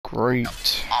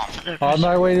Great. On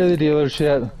my way to the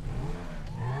dealership.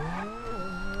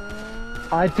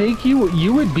 I think you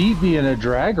would beat me in a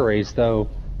drag race though.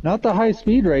 Not the high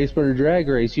speed race, but a drag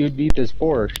race. You would beat this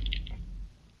Porsche.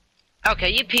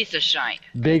 Okay, you piece of shite.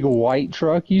 Big white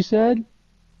truck, you said?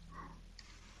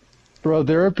 Bro,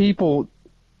 there are people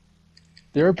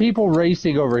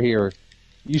racing over here.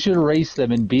 You should race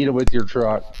them and beat them with your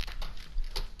truck.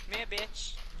 Come here,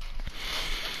 bitch.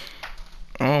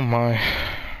 Oh my.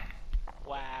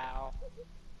 Wow.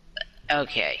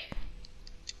 Okay.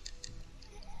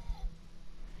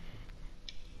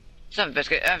 Son of a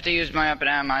biscuit, I have to use my up and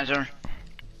atomizer.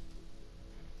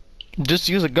 Just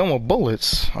use a gun with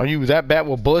bullets. Are you that bad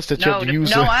with bullets that you have to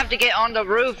use? No, I have to get on the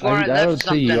roof where I don't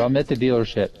see you. I'm at the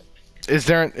dealership.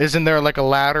 Isn't there like a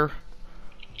ladder?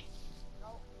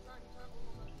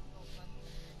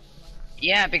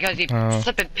 Yeah, because he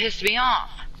flippin' pissed me off.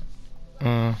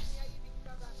 Yeah,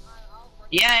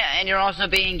 and you're also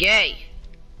being gay.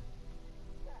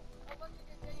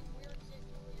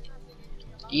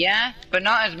 Yeah, but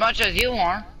not as much as you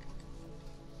are.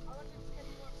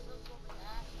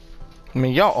 I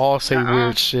mean, y'all all say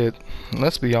weird shit.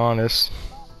 Let's be honest.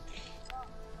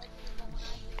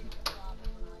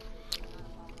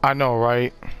 I know,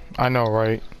 right? I know,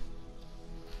 right?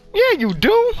 Yeah, you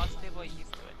do.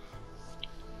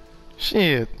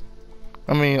 Shit.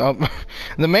 I mean,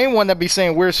 the main one that be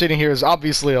saying weird shit in here is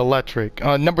obviously Electric.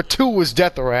 Number 2 is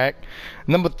Deatherac.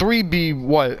 Number 3 be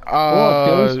what?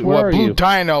 What Blue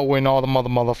Dino and all the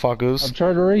motherfuckers. I'm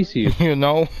trying to race you. You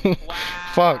know? Wow.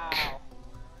 Fuck.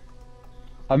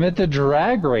 I'm at the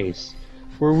drag race,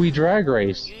 where we drag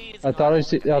race. I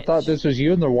thought this was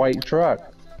you in the white truck.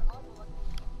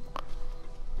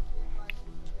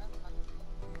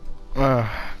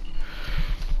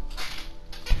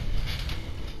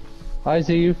 I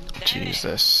see you.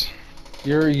 Jesus.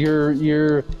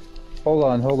 You're. Hold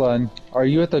on. Are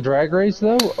you at the drag race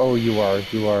though? Oh, you are.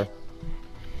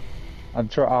 I'm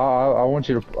I want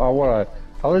you to. I want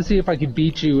to see if I can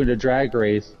beat you in a drag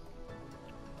race.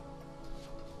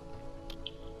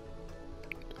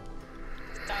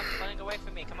 Stop running away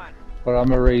from me, come on. But I'm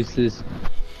gonna race this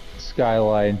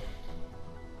Skyline.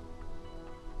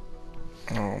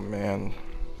 Oh man.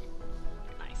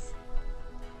 Nice.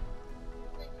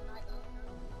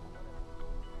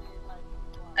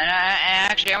 And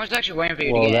I was actually waiting for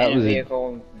you to get that in was the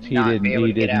vehicle. He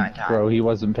didn't, bro. He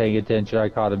wasn't paying attention. I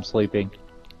caught him sleeping.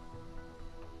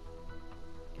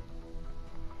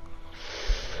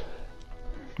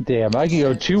 Damn, I can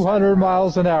go 200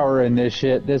 miles an hour in this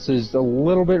shit. This is a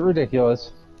little bit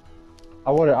ridiculous.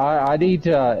 I need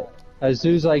to, as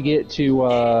soon as I get to,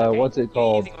 what's it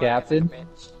called, Captain?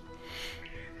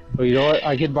 Well, you know what?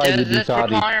 I can buy the Ducati. Does this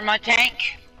require my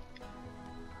tank?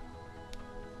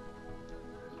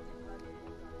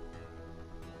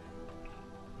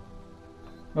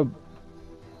 Oh.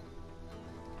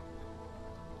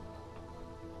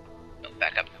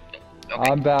 Back up.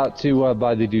 Okay. I'm about to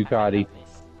buy the Ducati.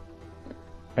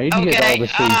 I need to get all the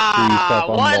stage 3 stuff unlocked.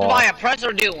 What is my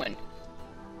oppressor doing?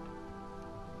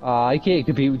 I can't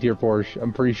compete with your Porsche.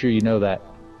 I'm pretty sure you know that.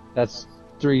 That's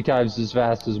 3 times as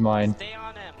fast as mine. Stay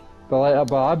on him. But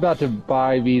I'm about to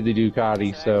buy me the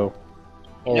Ducati, so...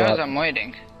 He knows I'm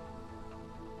waiting.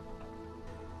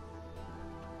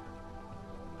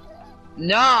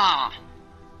 Nah!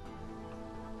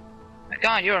 My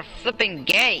god, you're flipping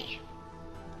gay.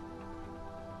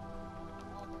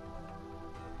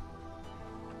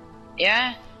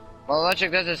 Yeah? Well,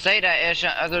 Electric doesn't say that, Ish,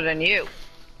 other than you.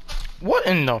 What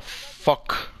in the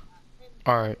fuck?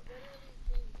 Alright.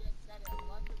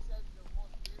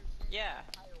 Yeah.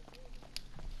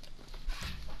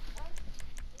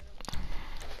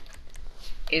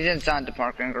 He's inside the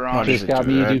parking garage. Just got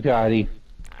me a Ducati.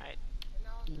 Alright.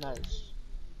 Nice.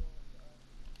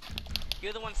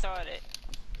 You're the one started it.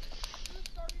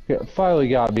 Yeah, finally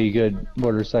got me a good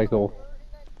motorcycle.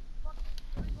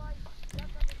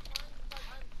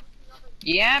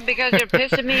 Yeah, because you're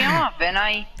pissing me off, and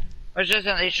I was just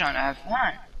at least trying to have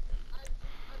fun.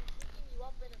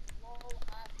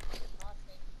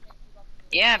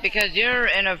 Yeah, because you're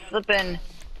in a flippin'...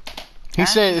 He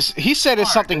said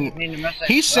it's something.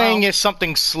 He's saying it's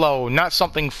something slow, not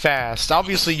something fast.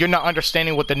 Obviously, you're not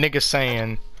understanding what the nigga's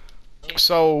saying.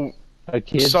 So, A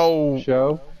kid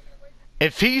show?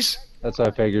 if he's, That's what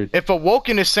I figured. if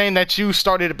Awoken is saying that you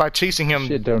started it by chasing him,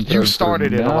 Shit don't you turn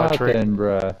started for it, Electric. nothing,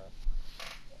 bruh.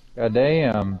 God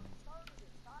damn.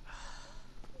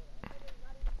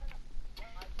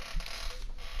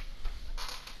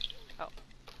 Oh.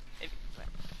 If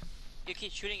you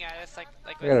keep shooting at us like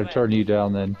I gotta this way. turn you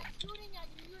down then.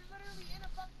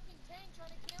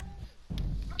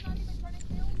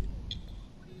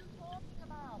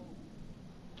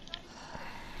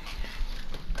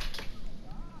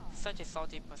 such a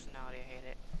salty personality. I hate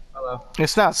it. Hello.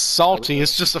 It's not salty.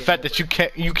 It's just the fact that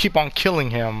you keep on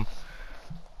killing him.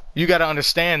 You gotta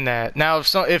understand that. Now,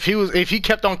 if he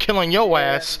kept on killing your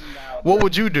ass, what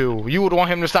would you do? You would want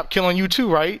him to stop killing you too,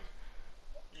 right?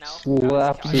 No.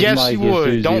 Slaps his Yes, mic you as would.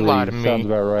 soon as Don't he lie to leaves. me. Sounds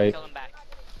about right. Kill him back.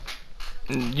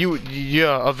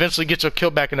 Yeah, eventually get your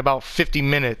kill back in about 50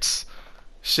 minutes.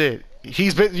 Shit.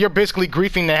 You're basically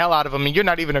griefing the hell out of him, and you're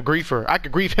not even a griefer. I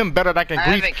could grief him better than I can I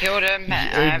grief haven't killed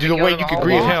him. the way you could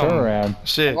grief him. Turnaround.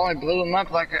 Shit. I've only blew him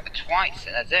up like twice,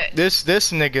 and that's it.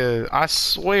 This nigga, I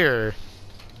swear.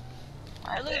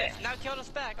 Hey, look at this. Now killed us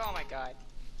back. Oh my god.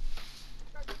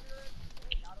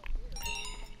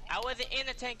 I wasn't in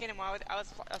the tank anymore. I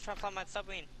was trying to fly my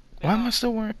submarine. Why am I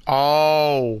still wearing?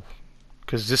 Oh,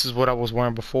 because this is what I was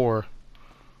wearing before.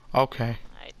 Okay.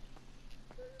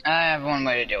 I have one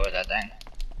way to deal with that thing.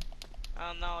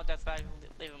 Oh no, that's bad.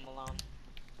 Leave him alone.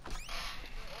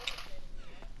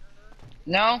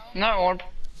 No, not orb.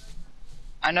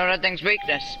 I know that thing's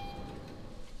weakness.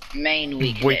 Main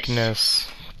weakness. Weakness.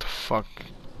 What the fuck?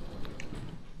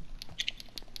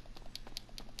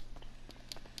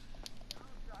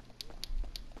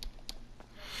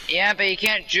 Yeah, but you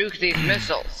can't juke these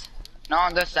missiles. Not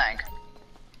on this thing.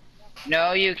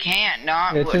 No, you can't.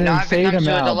 Not It's an not if it insane comes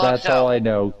to a amount. That's Deluxo. all I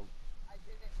know.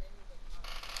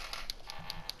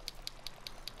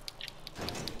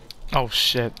 Oh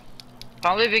shit.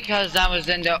 Probably because that was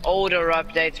in the older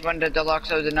updates when the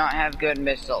Deluxo did not have good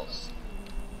missiles.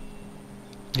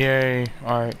 Yay.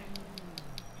 All right.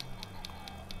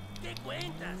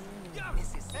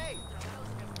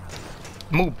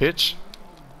 Move, bitch.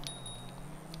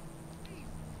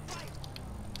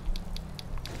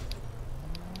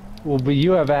 Well, but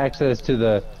you have access to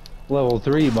the level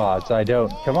 3 mods. I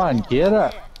don't. Come on, get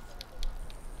up.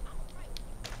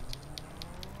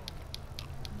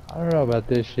 I don't know about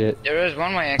this shit. There is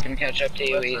one way I can catch up to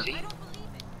you easy.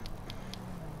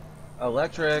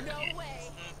 Electric.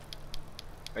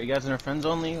 Are you guys in our friends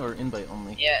only or invite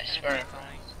only? Yes, for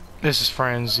This is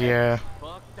friends, yeah.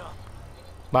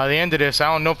 By the end of this,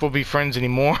 I don't know if we'll be friends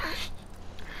anymore.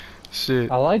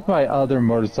 Shit. I like my other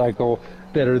motorcycle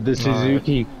better, the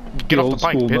Suzuki Get off old the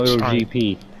bike, school bitch. Moto Alright.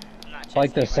 GP. I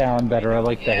like the sound better, I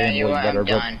like the yeah, you handling are. better, I'm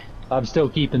but done. I'm still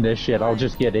keeping this shit. I'll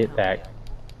just get it back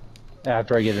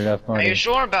after I get enough Are money. you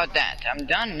sure about that? I'm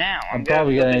done now. I'm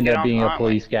probably gonna end up being a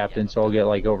police way. captain, so I'll get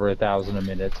like over 1,000 a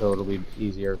minute, so it'll be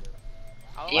easier.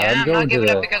 Yeah, I'm going not to giving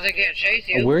the- up because I can't chase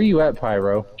you. Where are you at,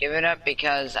 Pyro? Give it up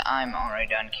because I'm already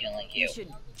done killing you. You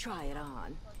should try it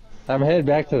on. I'm headed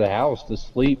back to the house to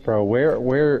sleep, bro.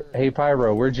 Hey,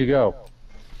 Pyro, where'd you go?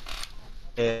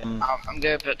 I'm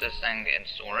gonna put this thing in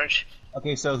storage.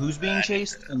 Okay, so who's being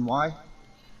chased and why?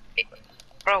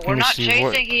 Bro, we're me not see chasing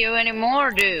what- you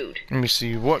anymore, dude. Let me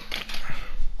see what.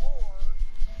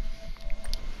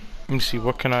 Let me see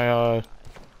what can I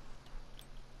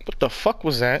What the fuck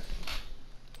was that?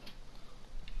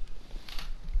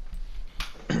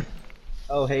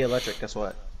 Oh, hey, Electric. Guess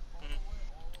what?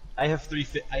 I have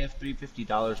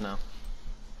 $350 now.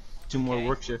 2 more Okay.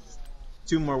 work shifts.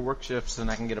 2 more work shifts,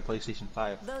 and I can get a PlayStation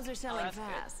 5. Those are selling that's good.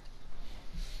 fast.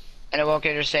 And it won't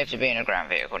get your safe to be in a ground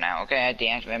vehicle now, okay? I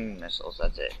deactivated missiles,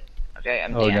 that's it. Okay,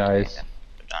 I'm Oh, deactivating nice. them.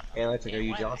 We're done. Hey, Electric, are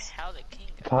you Why the jealous? hell did King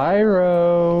go?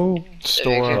 Pyro!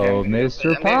 Store. Oh,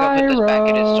 Mr. I'm gonna go put this back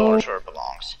in its Pyro! storage where it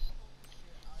belongs.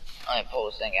 I'm gonna pull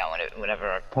this thing out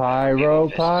whenever Pyro,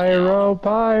 This is Pyro,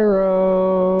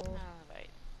 Pyro! Alright.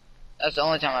 That's the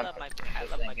only time I I love my put this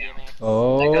BMX. thing out. That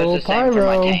Oh, goes the same for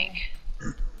my Pyro! tank.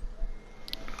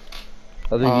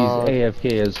 I think he's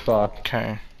AFK as fuck.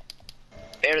 Okay.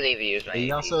 Barely even use my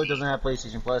He also APC. doesn't have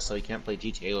PlayStation Plus, so he can't play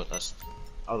GTA with us.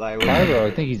 Although I would. Pyro,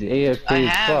 I think he's AFK I as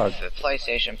have fuck. a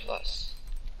PlayStation Plus.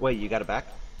 Wait, you got it back?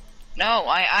 No,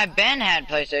 I Ben had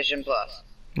PlayStation Plus.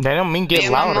 That don't mean get Yeah,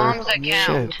 my louder. mom's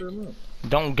account. Shit.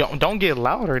 Don't get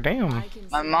louder, damn. I can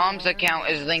My see mom's why. account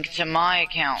is linked to my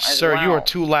account as Sir, well. you are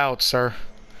too loud, sir.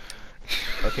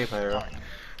 Okay, Pyro.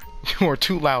 You are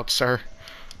too loud, sir.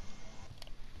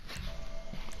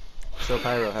 So,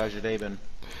 Pyro, how's your day been?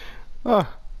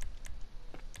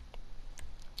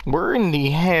 Where in the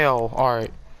hell?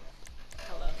 Alright.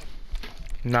 Hello.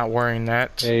 Not wearing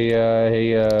that. Hey,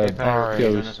 Hey, Pyro, alright. can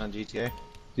you join Ghost. us on GTA?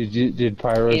 Did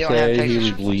Pyro You don't have say he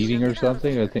was PlayStation? bleeding or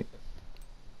something? I think.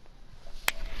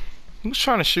 Who's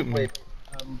trying to shoot me? Wait.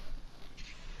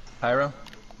 Pyro?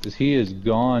 Cause he is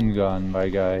gone, my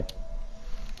guy.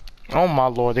 Oh my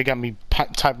lord, they got me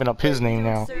typing up his name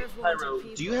now. Serve lots of Pyro,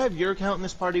 people. do you have your account in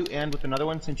this party and with another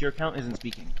one since your account isn't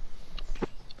speaking?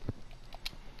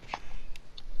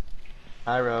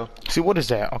 Pyro. See, what is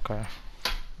that? Okay.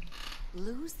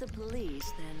 Lose the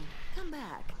police, then come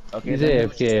back. Okay. He's Then.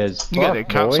 AFK as You got fuck,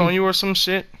 the cops boy. on you or some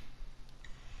shit?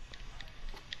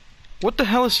 What the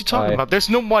hell is he talking Hi. about? There's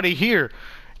nobody here.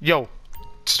 Yo,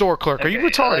 store clerk, are you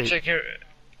retarded? Electric,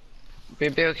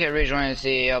 BBOK rejoined the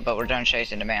CEO, but we're done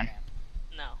chasing the man.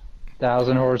 No.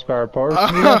 1,000 horsepower power.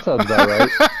 That sounds about right.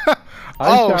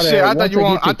 Oh just shit! gotta- I thought once you were.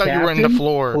 get I to thought you were in the captain,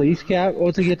 floor. Police cap.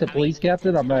 Once I get to police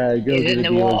captain, I'm gonna go He's to in the the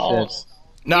dealership. walls.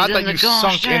 No, I He's thought in the you sunk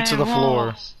gosh into the dang floor.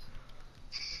 walls.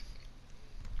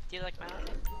 Do you like my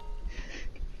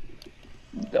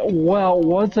Well,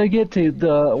 once I get to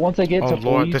Oh police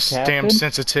lord, this captain, damn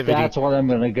sensitivity. that's when I'm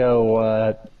gonna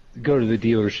go to the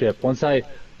dealership.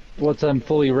 Once I'm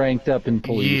fully ranked up in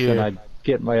police, Yeah. and I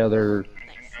get my other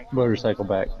motorcycle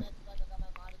back.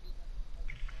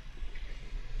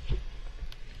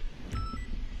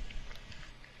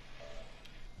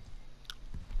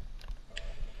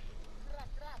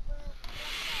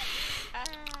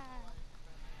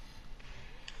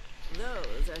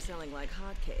 Those are selling like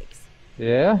hotcakes.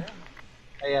 Yeah.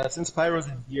 Hey, since Pyro's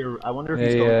in here, I wonder if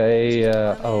he's Hey,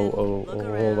 going.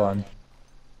 hold on.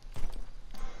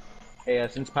 Hey,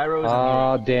 since Pyro's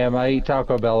Ah, damn! I ate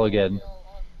Taco Bell again. in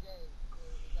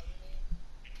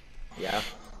here. Yeah.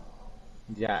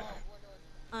 Jack.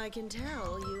 I can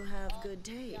tell you have good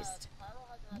taste.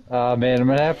 Man, I'm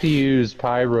gonna have to use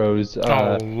Pyro's.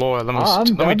 Oh lord, let me I'm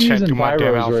check using through my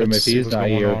damn Pyro's room outfit to if see he's what's not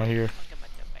going here. on here.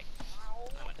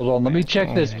 Hold on, let me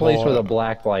check this Oh, place with a Lord.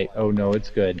 black light. Oh no, it's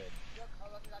good.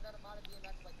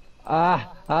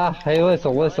 Hey,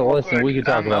 listen, we can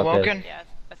talk about this. Awoken? Yeah,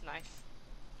 that's nice.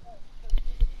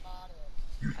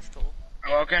 That's cool.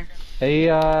 Awoken? Hey,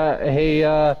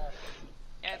 Yeah,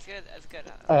 it's good. That's good.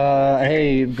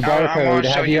 hey, I wanna Barcode, show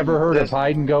have you you ever heard of this-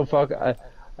 hide and go fuck?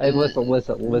 Hey, listen.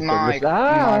 My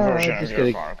Ah, version just of your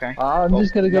kidding. car, okay? I'm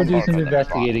just gonna go do some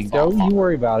investigating. Don't you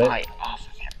worry about it. Hi, off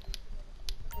of him.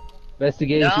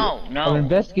 Investigating. No. I'm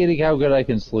investigating how good I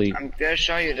can sleep. I'm gonna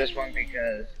show you this one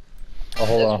because Oh,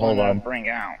 hold this on. one I'll bring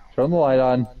out. Turn the light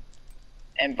on.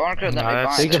 And Barcode let Nah, me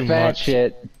that's buy Take this, a too fat much.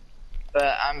 shit.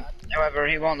 but however,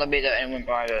 he won't let me let anyone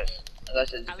buy this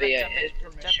unless it's I like via jumping. his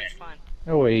permission. Jumping's fun.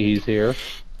 No way he's here.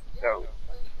 So,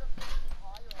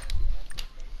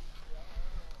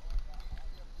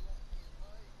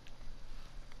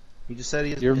 He just said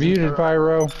he is. You're isn't muted,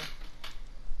 Pyro.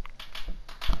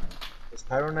 Is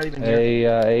Pyro not even here?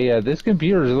 Hey, this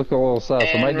computer's looking a little sus. I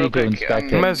and might real need to quick,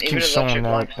 inspect Might it. as keep even showing electric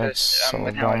that. likes That's this, so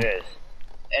with how dumb. it is.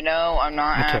 And no, I'm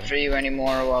not Okay. after you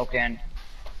anymore, Awoken.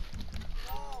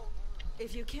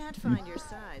 If you can't find your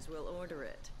size, we'll order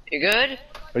it. You good?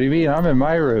 What do you mean? I'm in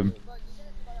my room.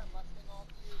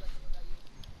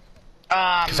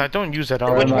 Because I don't use that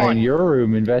Or Which am I one? in your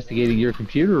room investigating your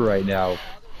computer right now?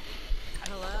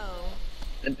 Hello.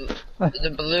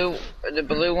 The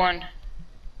blue one.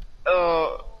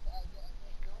 Oh.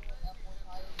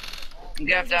 I'm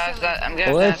gonna have to ask that. I'm gonna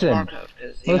have Listen. to ask Barcode.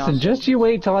 'Cause he Listen, knows. just you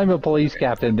wait till I'm a police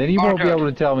captain, then you won't be Barcode. able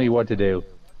to tell me what to do.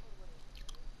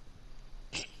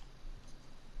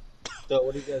 So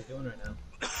what are you guys doing right now?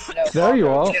 There you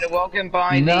Barcode, are. Get Awoken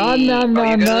by No, the. no, Oh, no,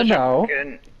 you good, no, Electric? no.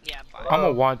 Good. Yeah, fine. I'm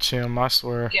gonna watch him, I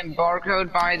swear. Get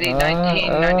Barcode by the Uh,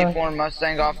 1994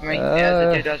 Mustang off me. It has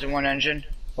a 2001 engine.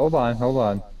 Hold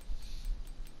on.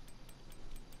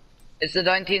 It's the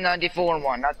 1994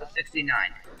 one, not the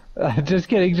 69. Just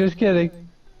kidding.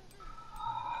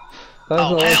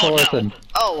 Oh, hell no. Listen.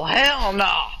 Oh, hell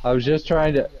no! I was just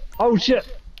trying to. Oh shit!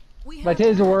 We My have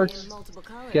taser plenty works. in multiple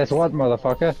colors. Guess what,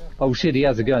 motherfucker? Oh shit, he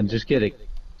has a gun. Just kidding.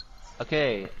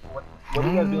 Okay. What are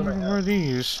you guys doing right Where now? are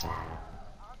these?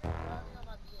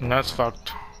 That's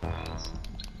fucked.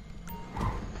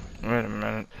 Wait a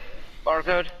minute.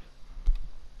 Barcode?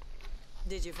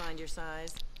 Did you find your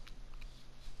size?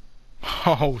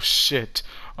 Oh shit.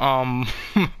 Sir,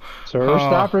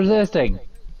 stop resisting.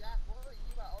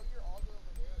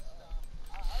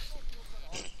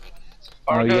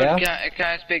 Oh, Barcode, yeah? can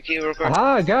I speak to you real quick?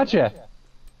 Aha, gotcha.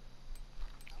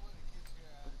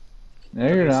 No,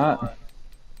 you're not.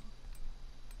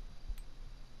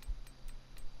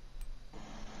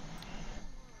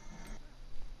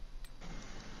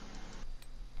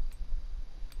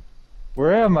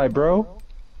 Where am I, bro?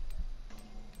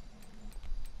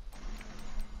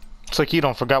 It's like he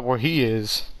don't forgot where he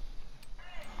is.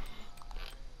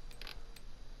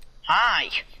 Hi!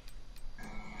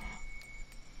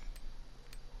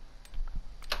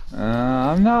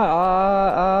 I'm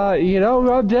not,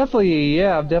 I'm definitely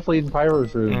in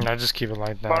Pyro's room. I just keep it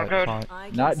like that. Barcode? Fine. I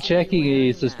can Not see checking you a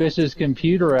wearing suspicious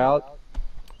computer out.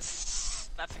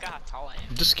 I forgot how tall I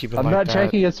am. Just keep it I'm like not that.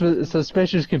 checking a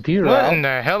suspicious computer What out. in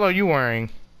the hell are you wearing?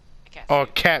 I can't Oh,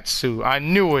 see. cat suit. I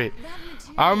knew it. that. That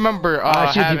I remember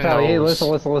shit, you having found me. Hey, those.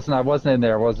 listen. I wasn't in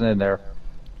there.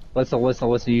 Listen.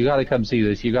 You gotta come see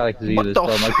this. You gotta see What this, the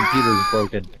bro. My computer's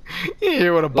broken. You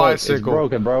here with a Look, bicycle? it's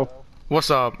broken, bro. What's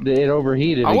up? It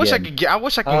overheated I wish I again. could get. I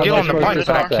wish I could get on the Let's bike, just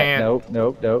but I stop that. can't.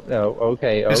 Nope.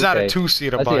 Okay. It's not a okay.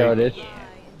 two-seater I see how it bike. is.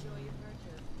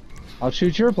 I'll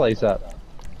shoot your place up.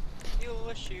 You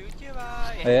will shoot your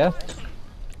eye. Yeah?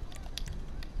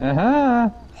 Uh-huh.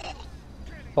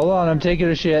 Hold on, I'm taking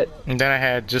a shit. And then I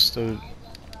had just a.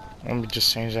 Let me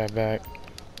just change that back.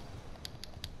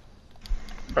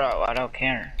 Bro, I don't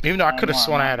care. Even though I could have I'm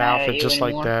sworn I not had an mad at outfit you just like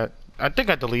anymore. that. I think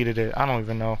I deleted it. I don't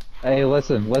even know. Hey,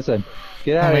 listen.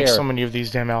 Get I out of make here. so many of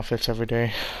these damn outfits every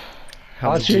day.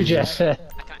 I'll Help me, shoot you. Jesus. I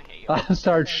can't hear you. I'll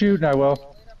start shooting, I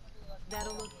will.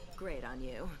 That'll look great on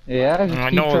you. Yeah, I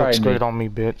keep know it looks trying great me. on me,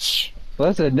 bitch.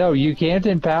 Listen, no, you can't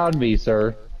impound me,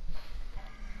 sir.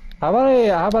 How about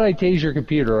I tase your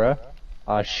computer, huh?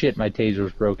 Aw, shit, my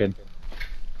taser's broken.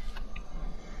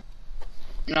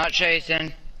 I'm not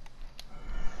chasing.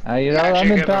 You know, Actually, I'm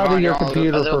give impounding Ron your a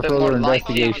computer little for bit more further light.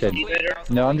 investigation. Better.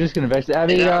 No, I'm just gonna investigate. I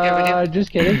mean, Is that okay with you? just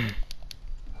kidding.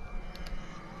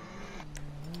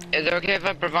 Is it okay if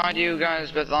I provide you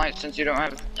guys with lights since you don't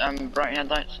have bright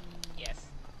headlights? Yes.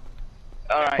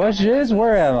 Alright. Question is,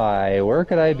 where am I? Where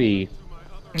could I be?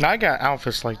 I got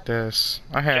outfits like this.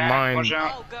 I had Jack, mine watch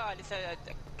out. Oh god, it's a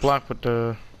black with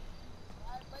the.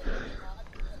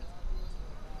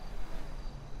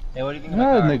 Hey, what do you think of my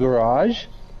Not in car? the garage.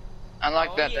 I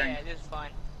like oh that yeah, thing. this is fun.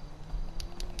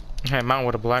 I had mine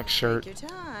with a black shirt. Take your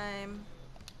time.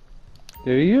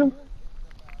 Do you?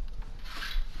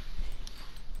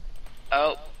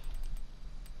 Oh.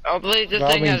 Oh, please, this By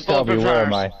all thing has means, tell me, bulletproof where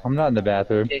am tires. I? I'm not in the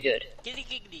bathroom. Okay, good. Giggly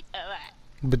giggly. Alright.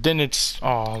 But then it's.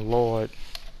 Oh, Lord.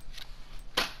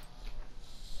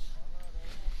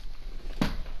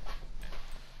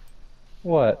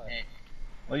 What?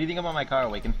 What do you think about my car,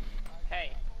 Awaken?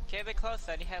 Hey, get a bit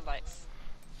closer, the headlights.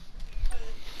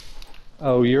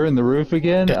 Oh, you're in the roof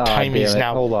again? The Ah, damn timing's it.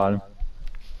 now- Hold on.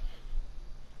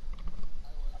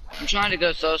 I'm trying to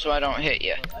go slow so I don't hit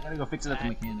you. I gotta go fix it at the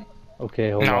mechanic.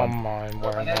 Okay, hold No, on. mine. I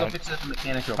gotta go Where fix it at the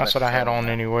mechanic real That's quick. what I had on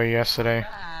anyway yesterday.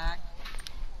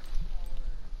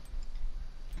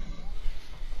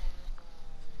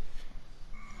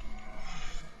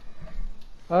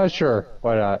 Sure.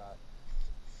 Why not?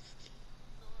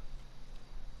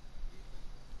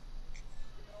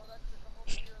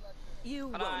 You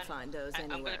Hold won't on. find those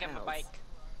I'm anywhere gonna get my else. bike.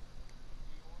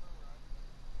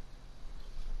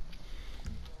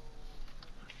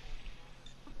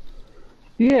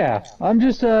 Yeah, I'm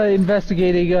just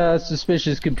investigating a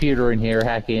suspicious computer in here,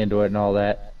 hacking into it and all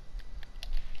that.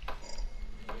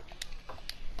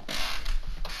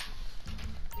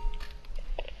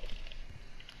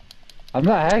 I'm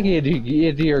not hacking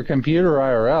into your computer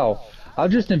IRL.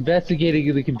 I'm just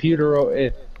investigating the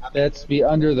computer that's be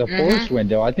under the force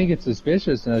window. I think it's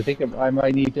suspicious, and I think I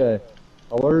might need to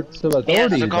alert some Yes,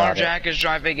 authorities the car about it. Jack is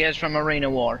driving is from Arena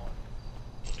War.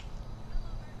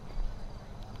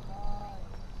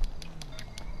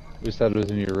 Who said it was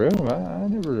in your room?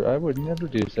 I would never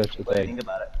do such a thing. Think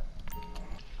about it.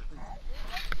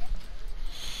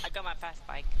 I got my fast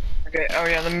bike. Okay, oh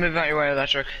yeah, let me move out your way,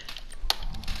 Electric.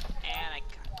 And I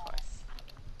got course.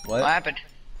 What happened?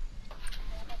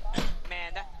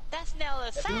 Man, that's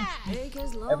Nella sad. Take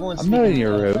as long Everyone's I'm not in speaking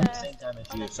your at room. the same time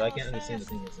as you, so I can't understand the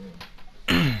thing you're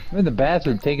saying. I'm in the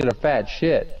bathroom taking a fat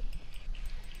shit.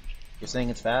 You're saying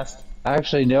it's fast?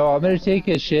 Actually, no, I'm gonna take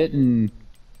a shit in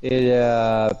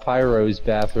Pyro's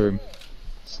bathroom.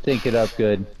 Stink it up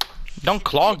good. Don't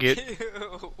clog it. Ew.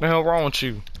 What the hell wrong with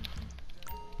you?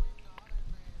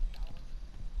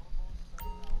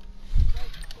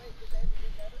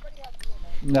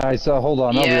 Nice, hold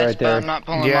on, I'll be Yes, right but I'm there. not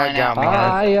pulling Yeah, I mine got out.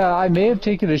 mine. I may have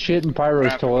taken a shit in Pyro's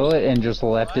Crap. toilet and just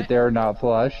left it there not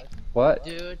flushed. What?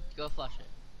 Dude, go flush it.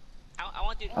 I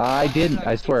want to. I didn't,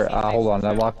 I swear. Hold on,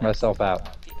 I locked myself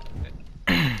out.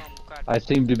 I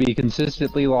seem to be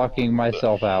consistently locking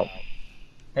myself out.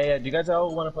 Hey, do you guys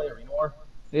all want to play Arena War?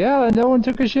 Yeah, no one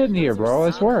took a shit in here, bro,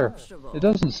 I swear. It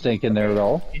doesn't stink in there at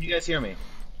all. Can you guys hear me?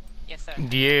 Yes, sir.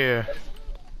 Yeah.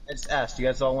 I just asked, do you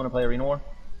guys all want to play Arena War?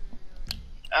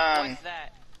 What's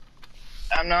that?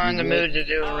 I'm not in the mood to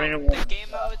do Oh, Arena War. the game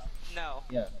mode? No.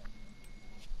 Yeah.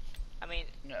 I mean,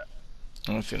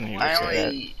 I'm feeling you I say that.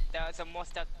 only... there's more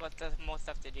stuff. But there's more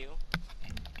stuff to do.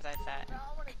 Besides that.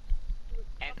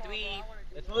 And 3.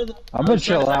 It's one of the, I'm gonna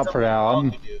chill out for now.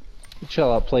 I'm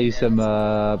chill out, play some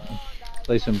COD.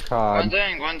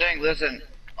 One thing, listen.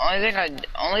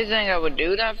 Only thing I would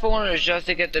do that for is just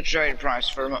to get the trade price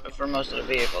for most of the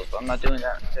vehicles, but I'm not doing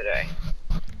that today.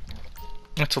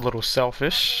 That's a little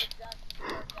selfish.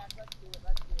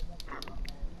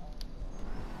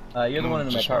 You're the one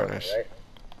in the car, right?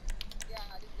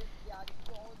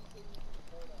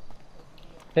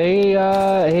 Hey,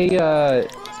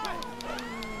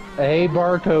 hey,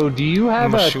 Barcode, do you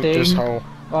have a thing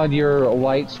on your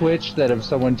light switch that if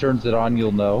someone turns it on,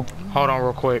 you'll know? Hold on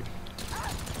real quick.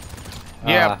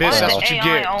 Yeah, bitch, that's what you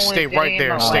get. Stay right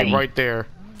there. Stay right there.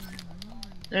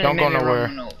 Don't go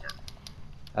nowhere.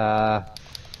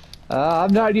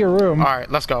 I'm not in your room.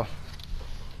 Alright, let's go.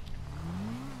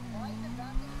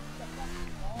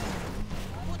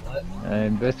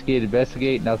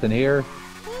 Investigate, nothing here.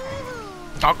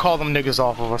 I'll call them niggas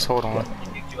off of us, hold on.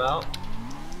 Kicked you out?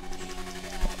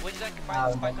 Would you like to buy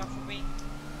this bike off of me?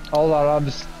 Hold on,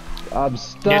 I'm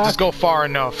stuck. Yeah, just go far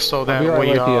enough so that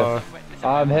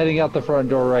I'm heading out the front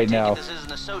door right now.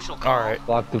 Alright.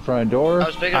 Lock the front door. Where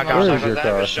is your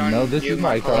car? No, this is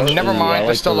my car. Never mind,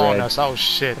 they're still on us. Oh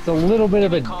shit. It's a little bit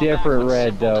of a different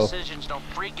red though.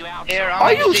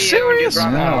 Are you serious? No,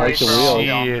 I like the wheel.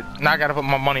 Shit. Now I gotta put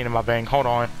my money in my bank. Hold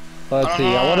on. Let's see.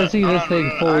 I want to see this thing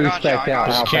fully spec'd out.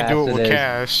 You can't do it with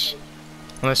cash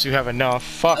unless you have enough.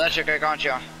 Fuck. Electric, I got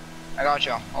you.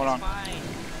 Hold on.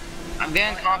 I'm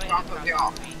getting caught off of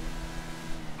y'all.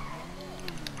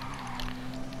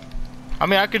 I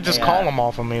mean, I could just call them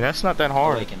off of me. That's not that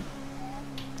hard.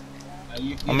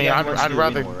 I mean, I'd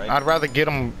rather get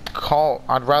them called.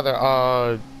 I'd rather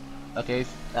Okay.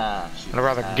 I'd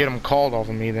rather get them called off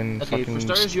of me than fucking for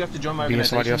starters, you have to join my being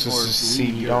somebody else's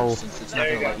CEO.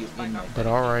 But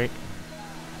all right.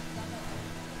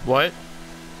 What?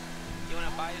 You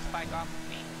wanna buy this bike off of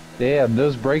me? Damn,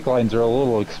 those brake lines are a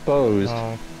little exposed.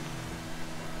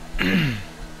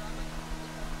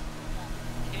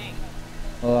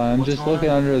 Well, I'm just looking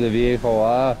under the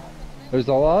vehicle. There's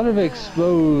a lot of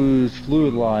exposed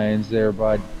fluid lines there,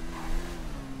 bud.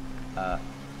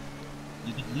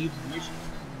 You can leave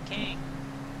King.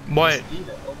 What?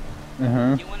 You want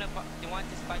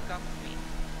this bike off of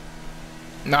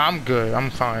me? Nah, I'm good. I'm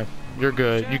fine. You're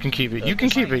good. You can keep it. You can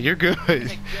keep it. You're good.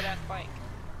 It's a good ass bike.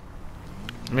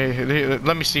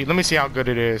 Let me see. Let me see how good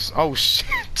it is. Oh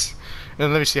shit.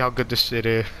 Let me see how good this shit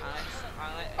is.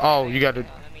 Oh, you got to.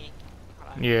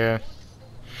 Yeah.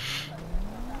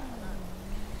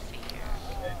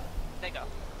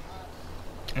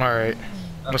 All right.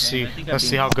 Let's see. Let's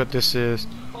see how good this is.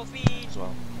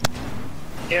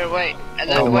 Here, wait. And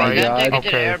then wait. Then take it to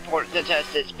the airport to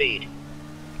test its speed.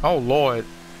 Oh lord.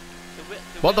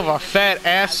 Both of our fat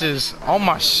asses. Oh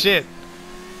my shit.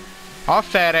 Our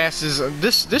fat asses.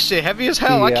 This shit heavy as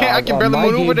hell. Yeah, I can barely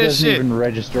maneuver this shit. Even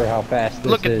register how fast this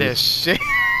is. Look at this shit.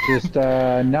 Just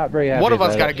not very happy. One of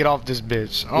us gotta get off this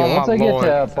bitch. Oh yeah, my lord. Once I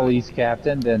get to police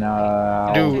captain, then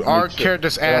dude, our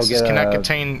character's asses cannot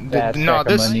contain. No,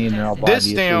 this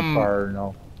damn.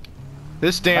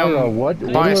 This damn. I don't know, what do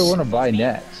I want to buy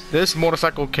next? This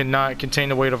motorcycle cannot contain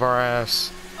the weight of our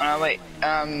ass. Wait.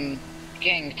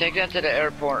 King, take that to the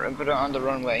airport and put it on the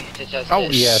runway to test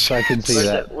it. Yes, I can see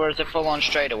that. Where's the full-on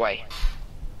straightaway?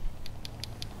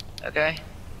 Okay.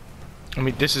 I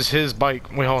mean, this is his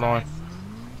bike. Wait, hold on.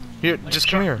 Here, just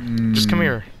come here. Just come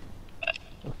here.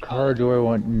 What car do I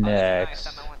want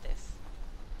next?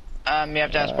 You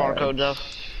have to ask barcode though.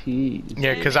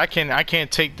 Yeah, cause I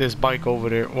can't take this bike over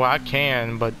there. Well, I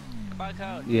can, but.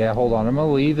 Yeah, hold on. I'm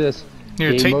gonna leave this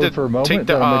here, game mode for a moment,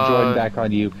 but I'm gonna join back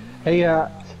on you. Hey, am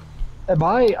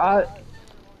I?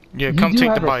 Yeah, come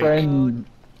take the bike. You do have a friend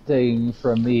thing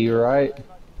from me, right?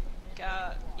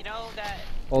 You know that.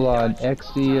 Hold on,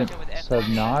 XD and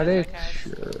Subnautic.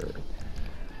 Sure.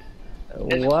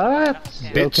 What?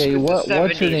 Bitch. Okay,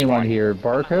 what's your name on here?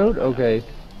 Barcode? Okay.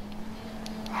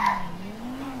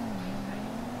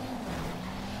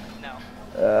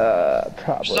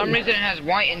 Probably. For some reason it has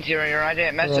white interior, I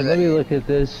didn't mess with it. Let me look at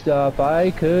this stuff I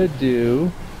could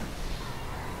do.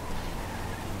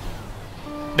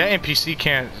 That NPC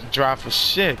can't drive for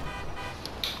shit.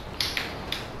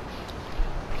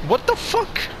 What the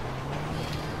fuck?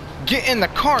 Get in the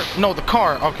car. No, the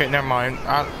car. Okay, never mind.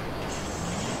 I'm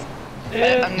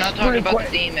not talking about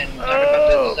the demon. I'm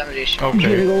talking about the 70s.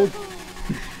 Okay.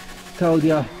 Told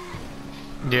ya.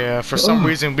 Yeah, for some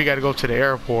reason we gotta go to the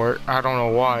airport. I don't know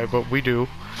why, but we do.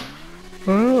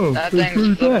 Oh, that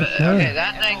thing's okay,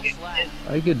 that thing.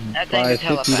 I could buy a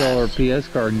 $50 PS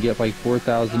card and get like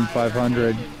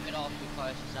 4,500.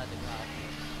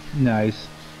 Nice.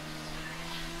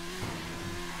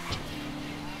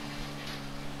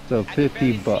 So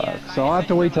 $50. So I'll have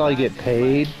to wait till I get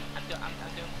paid.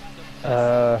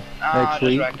 Next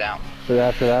week. But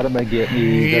after that, I'm gonna get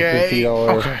me the $50.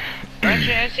 Okay.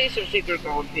 Actually, I see some secret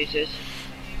gold pieces.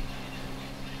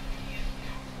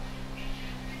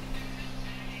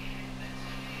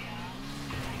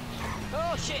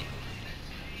 Oh shit!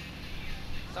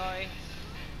 Sorry.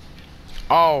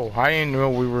 Oh, I didn't know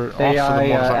we were Hey, off for the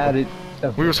motorcycle. added.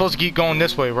 We were supposed to keep going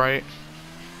this way, right?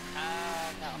 No.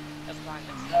 That's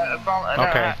fine.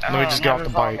 Okay, let me just get off the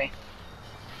bike.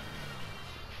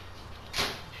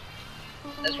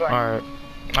 That's right. Alright.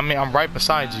 I mean, I'm right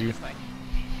beside you.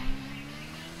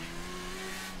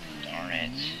 Darn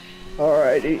it.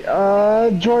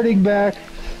 Alrighty, joining back.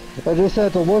 I just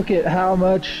have to look at how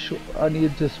much I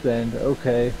need to spend.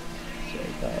 Okay. So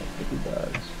about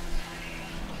 $50.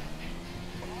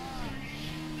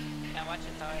 Yeah, watch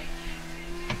it, sorry.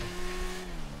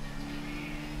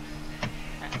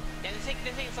 Then this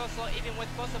thing is so slow even with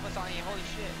both of us on here, holy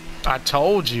shit. I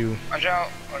told you. Watch out,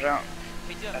 watch out.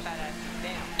 We do have a badass.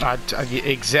 Damn.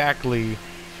 Exactly.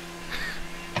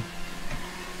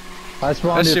 I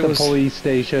spawned That at shit the was- police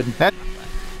station.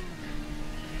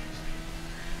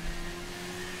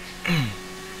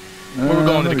 We were going to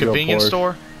the I'm gonna go convenience Porsche.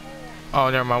 store? Oh,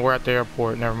 never mind. We're at the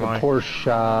airport. Never mind.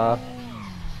 Porsche.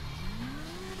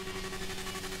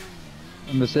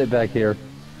 I'm gonna sit back here.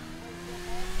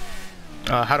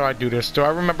 How do I do this? Do I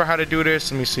remember how to do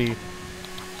this? Let me see.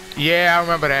 Yeah, I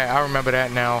remember that. I remember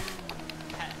that now.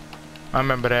 I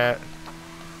remember that.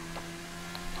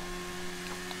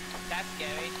 That's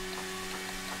scary.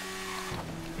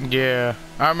 Yeah,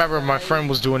 I remember my friend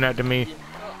was doing that to me.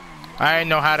 I didn't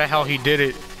know how the hell he did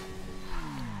it.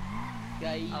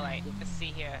 Alright, let's see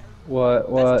here.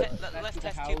 What? Let's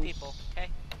test two people, okay?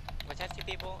 We'll test two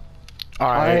people. I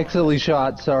Alright. accidentally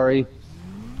shot, sorry.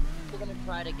 We're gonna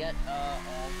try to get all.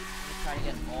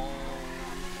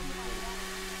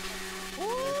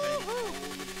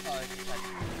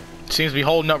 Seems to be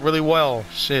holding up really well.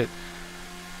 Shit.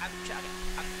 I'm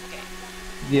okay.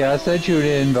 Yeah, I sent you an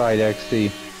invite,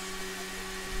 XD.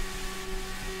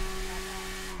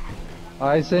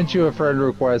 I sent you a friend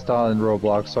request on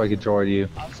Roblox so I could join you.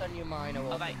 I'll send you mine.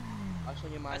 Alright. I'll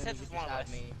send you mine. Let's And test you this can one of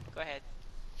just us. add me. Go ahead.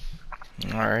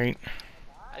 Alright.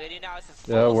 Okay, now it's a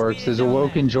That full works. speed Is and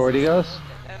Awoken joining us?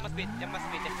 There must be a difference.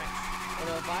 But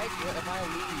if I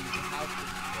leave, the house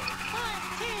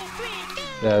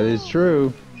is That is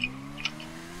true.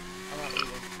 I'm not leaving.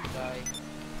 Sorry.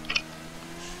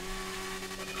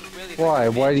 Really, Why?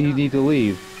 like, Why do you jump. need to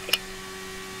leave?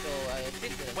 So I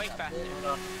think This is way faster.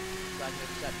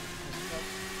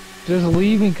 Just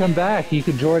leave and come back. You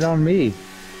can join on me.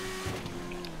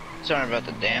 Sorry about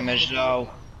the damage, though.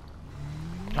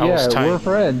 I was Yeah, tight. we're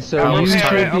friends, so I you was should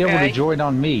tight. be able to Okay. join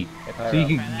on me. So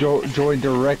you can join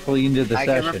directly into the I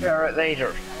can session. repair it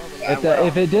later.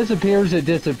 If it disappears, it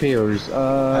disappears.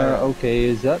 Okay,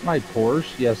 is that my Porsche?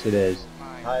 Yes, it is.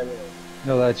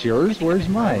 No, that's yours? Where's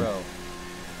mine?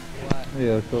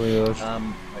 Yeah, cool, yeah.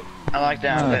 I like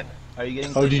that outfit. Are you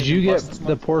getting? Oh, did you get PlayStation Plus this the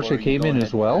month, or are Porsche you came in going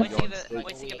as well? Wait till you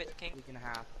get king. week and a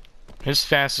half. It's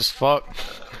fast as fuck.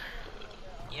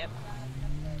 Yep.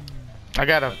 I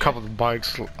got a couple of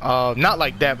bikes. Not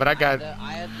like that, but I got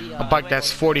I have the a bike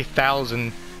that's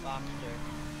 40,000. Boxster.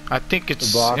 I think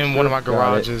it's The Boxster? in one of my Got it.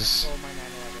 garages. Oh, my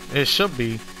 911. It should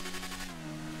be.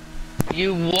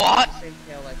 You what? Same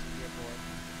tail lights as your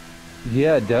boy.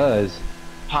 Yeah, it does.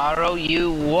 Pyro,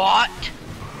 you what?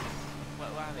 What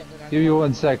happened? Give me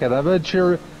 1 second. I've been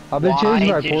changing my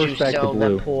Why Porsche did you back to sell the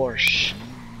blue. Porsche?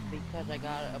 Because I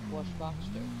got a Porsche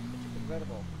Boxster. It's a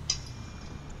convertible.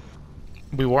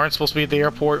 We weren't supposed to be at the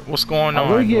airport. What's going I'm on?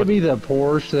 gonna get What- me the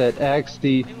Porsche that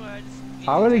XD. We were just-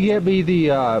 I'm gonna get me the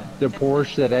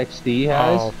Porsche that XD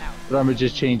has, Oh. but I'm gonna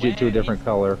just change it to a different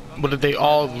color. What, did they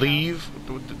all leave?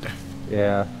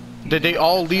 Yeah. Did they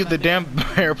all leave the damn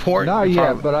airport? Not They yet,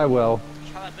 probably- but I will.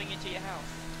 Shall I bring you to your house?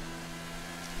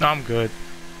 No, I'm good.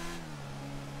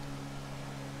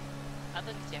 I'll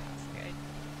bring you to your house, okay?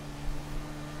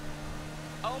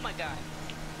 Oh my god.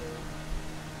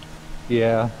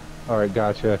 Yeah. Alright,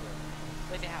 gotcha.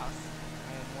 Where's your house?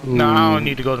 No, I don't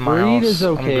need to go to my Green house. is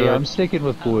okay. I'm I'm good. sticking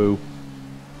with blue.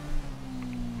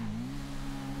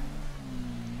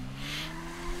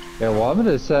 Yeah, well, I'm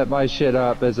gonna set my shit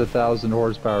up as 1,000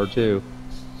 horsepower too.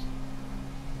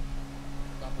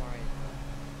 Stop lying.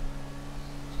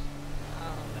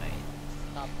 Alright.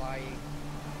 Stop lying.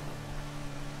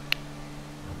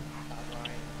 Stop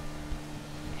lying.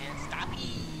 And stop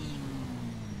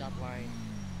Stop lying.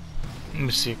 Let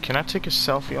me see. Can I take a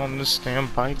selfie on this damn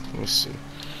bike? Let me see.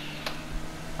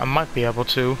 I might be able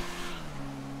to.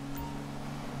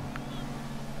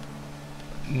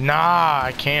 Nah,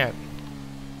 I can't.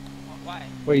 Why?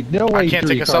 Wait, no way. I can't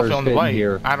take a cars selfie on the fit in bike.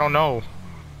 here. I don't know.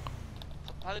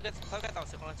 Look at that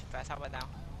was going too fast. How about now?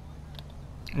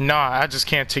 Nah, I just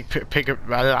can't take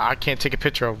I can't take a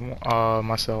picture of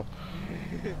myself.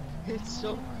 It's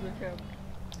so clear.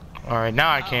 All right,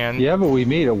 now I can. Yeah, but we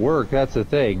made it work. That's the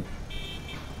thing.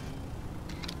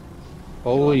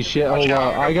 Holy shit! Hold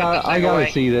on, I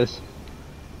gotta see this.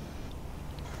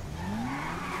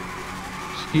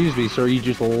 Excuse me, sir. You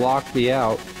just locked me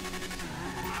out.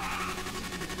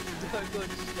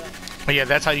 Oh, yeah,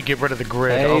 that's how you get rid of the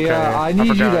grid. Hey, okay. I need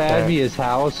you to that. add me his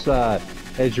house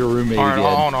as your roommate All right,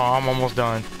 again. hold on, I'm almost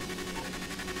done.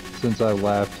 Since I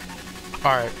left.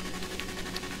 All right.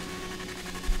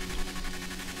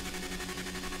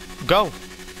 Go.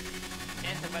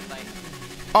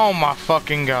 Oh my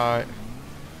fucking god.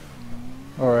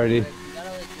 Alrighty. You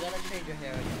gotta change your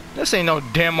hair again. This ain't no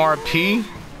damn RP.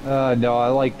 No, I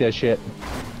like this shit.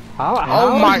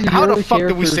 How the fuck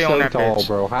did we stay on that tall, bitch?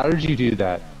 bro? How did you do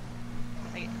that?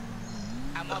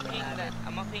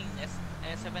 I'm upping this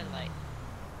red light.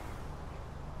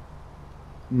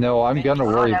 No, I'm gonna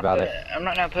worry about it. I'm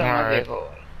not gonna put my Alright. vehicle.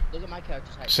 Look at my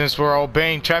character's height. Since we're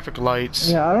obeying traffic lights.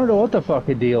 Yeah, I don't know what the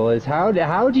fucking deal is. How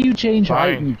do you change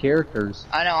height Fine. in characters?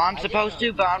 I know I'm supposed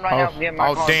to, but I'm right now getting my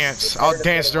I'll car. dance. I'll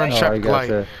dance during the Oh, I traffic light.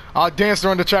 gotcha. I'll dance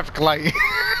during the traffic light.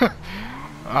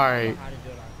 Alright. How to do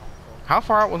it on console. How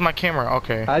far out was my camera?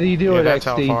 Okay. How do you do Yeah, it, that's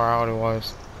XD? how far out it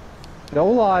was.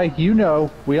 Don't lie, you know.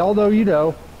 We all know you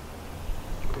know.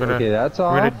 We're gonna, Okay, that's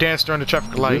all. we're gonna dance during the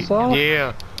traffic light. This off?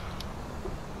 Yeah.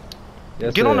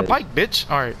 Yes, Get it on the is. bike, bitch.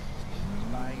 Alright.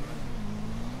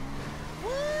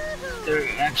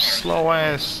 Slow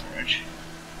ass.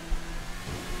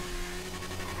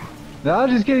 No,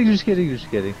 just kidding.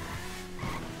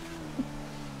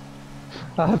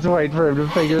 I'll have to wait for him to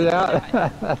figure it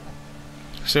out.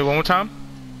 Say it one more time.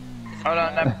 Hold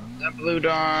on, that blue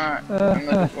dot. I'm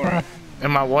looking for it.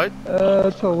 Am I what?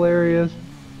 That's hilarious.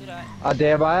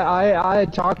 Damn, I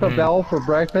had Taco Bell for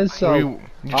breakfast, so you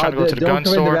trying to go to the gun don't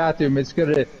come in the store? bathroom. It's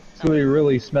gonna be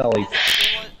really smelly.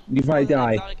 You might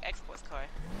die.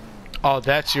 Oh,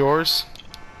 that's yours?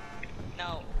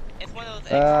 No, it's one of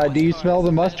those Do you smell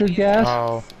the mustard gas?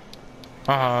 Oh.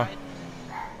 Uh-huh.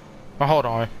 Oh, hold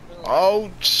on. Oh,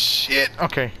 shit.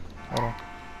 Okay. Hold on.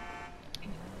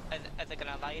 Is it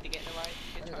gonna allow you to get in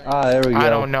the ride? There we go. I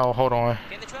don't know. Hold on.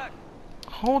 Get in the truck.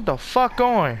 Hold the fuck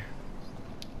on.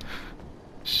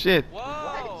 Shit.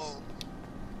 Whoa!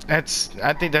 I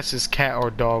think that's his cat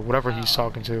or dog, whatever he's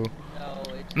talking to. No,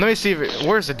 it's Let me see if it,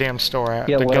 where's the damn store at?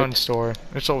 Yeah, the what? gun store.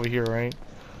 It's over here, right?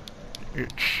 Yeah,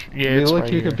 You it's look right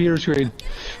at your here. computer screen.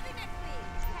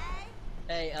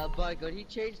 Hey, Bud, when he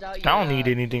changed out your, I don't need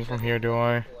anything from here, do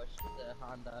I? the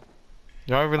Honda.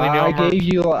 Do I really need I armor? gave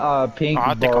you a pink Oh,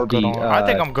 I think I'm good Barbie on. I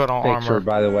think I'm good on picture, armor.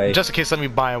 by the way. Just in case, let me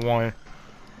buy one.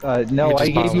 No, you I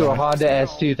just buy gave you a one. Honda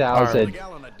S2000.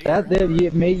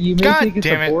 You may God think it's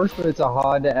damn a it. Porsche, but it's a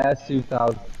Honda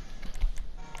S2000.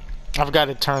 I forgot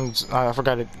it turns. I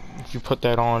forgot it. If you put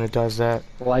that on, it does that.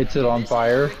 Lights it on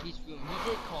fire. Ricky's room. He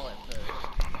did call it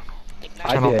first.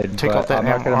 I Turn off- did, take off but that I'm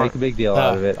not gonna MR. make a big deal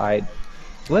out of it.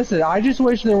 Listen, I just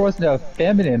wish there wasn't a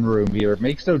feminine room here. It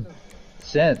makes no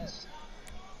sense.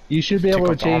 You should be Take able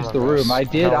to off the change armor the room. vest. I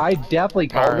did. No. I definitely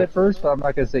called Alright. it first, but I'm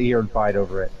not gonna sit here and fight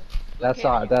over it. That's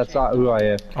not who I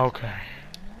am. Okay.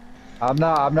 I'm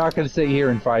not gonna sit here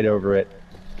and fight over it.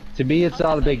 To me, it's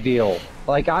not a big deal.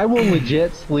 Like, I will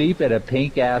legit sleep in a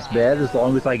pink ass bed as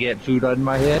long as I get food on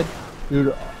my head,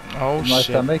 food Oh on my shit.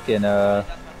 stomach, and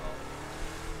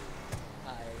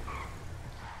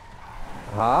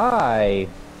Hi.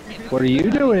 What are you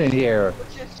doing in here?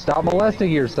 Stop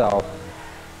molesting yourself,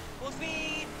 Full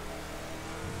speed!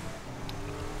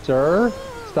 sir.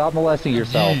 Stop molesting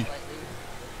yourself. We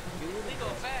go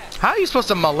fast. How are you supposed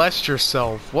to molest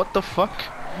yourself? What the fuck?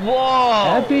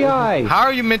 Whoa! FBI. How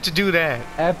are you meant to do that?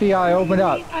 FBI, open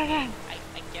up. I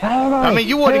guess. I mean,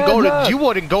 you wouldn't go to Well,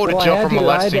 jail I for had to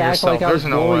molesting act yourself. like I was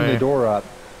There's no blowing way. the door up.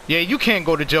 Yeah, you can't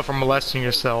go to jail for molesting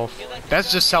yourself.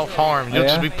 That's just self-harm. You'll Oh,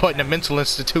 just yeah? be put in a mental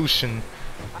institution.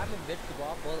 I'm invincible.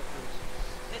 I'm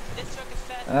bulletproof. This truck is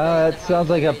fast. That sounds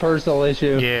like a personal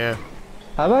issue. Yeah.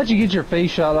 How about you get your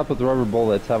face shot up with rubber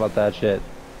bullets? How about that shit?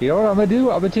 You know what I'm gonna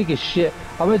do? I'm gonna take a shit.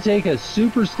 I'm gonna take a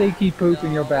super stinky poop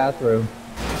in your bathroom.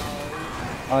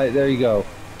 Alright, there you go.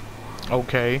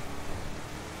 Okay.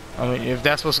 I mean, if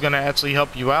that's what's gonna actually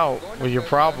help you out with your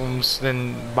problems,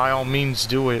 then by all means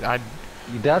do it.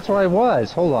 That's what I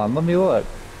was. Hold on, let me look.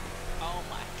 Oh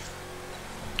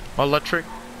my. Electric.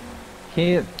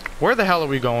 Can't, Where the hell are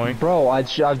we going? bro. I'm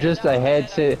just a head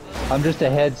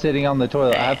sitting on the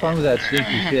toilet. Have fun with that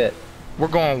stinky shit. We're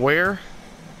going where?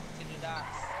 To the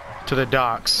docks. To the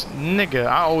docks. Nigga,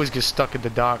 I always get stuck at the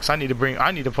docks. I need to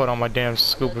put on my damn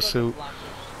scuba suit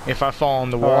if I fall in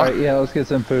the All right, water. yeah, let's get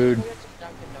some food.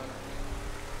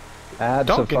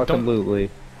 Absolutely.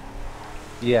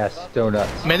 Yes,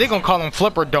 donuts. Man, they're gonna call them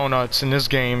flipper donuts in this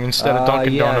game instead of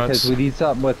Dunkin' yeah, Donuts. because we need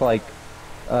something with like,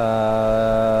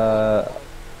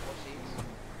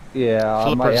 Yeah,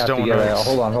 I might have to get it.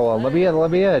 Hold on. Let me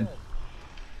in.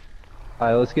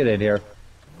 Alright, let's get in here.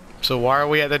 So why are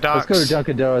we at the docks? Let's go to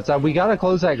Dunkin' Donuts. We gotta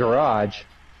close that garage.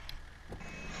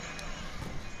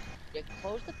 Yeah,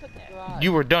 close the garage.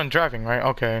 You were done driving, right?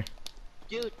 Okay.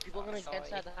 Dude, people are gonna get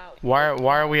inside the house. Why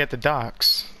are we at the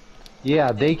docks?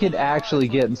 Yeah, they can actually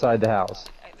get inside the house.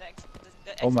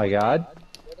 Oh my god.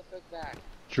 Where the frick back?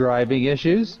 Driving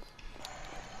issues?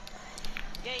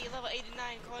 Yeah, you level 89,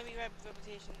 calling me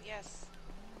reputation, yes.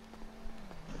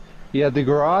 Yeah, the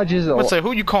garage is... Let's say,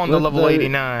 who you calling the level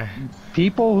 89?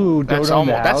 People who don't own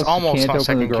the house can't my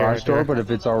open the garage character. door, but if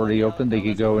it's already open, they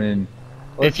could go in and...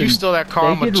 Listen, if you steal that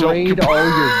car, I'm a a joke. They can raid all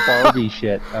your Barbie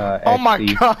shit, Oh my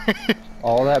XP. god!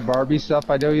 All that Barbie stuff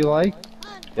I know you like?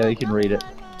 Yeah, they can raid it.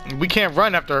 We can't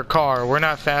run after a car. We're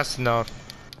not fast enough.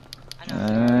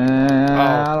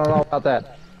 I don't know about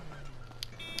that.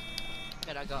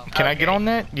 Can I go? Can I get on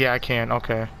that? Yeah, I can.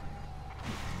 Okay.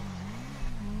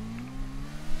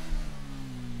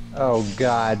 Oh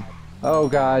god. Oh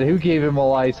god, who gave him a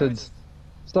license?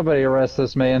 Somebody arrest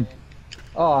this man.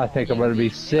 Oh, I think I'm gonna be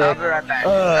sick. I'll be right back.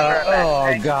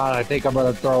 Oh god, I think I'm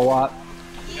gonna throw up.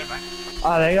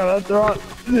 I think I'm gonna throw up.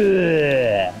 Ugh.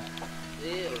 Ew.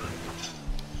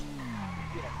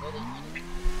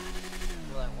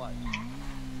 Well, what?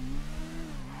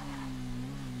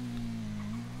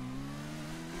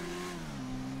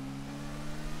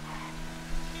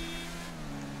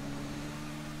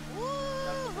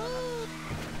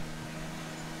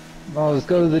 Oh, let's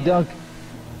go to the dunk.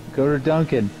 Go to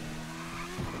Dunkin'.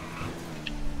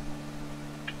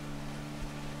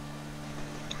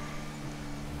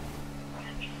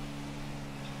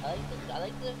 I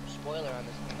like the spoiler on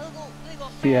this.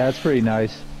 Yeah, that's pretty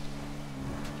nice.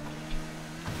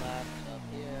 Left up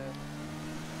here.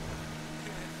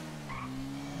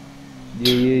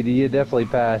 You definitely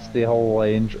passed the whole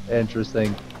entrance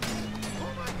thing.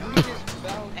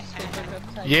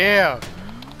 Yeah.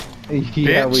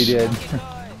 Yeah, we did.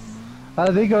 I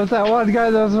think it was that one guy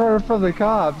that was running from the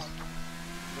cops.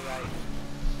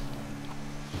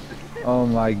 Oh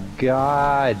my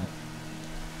god.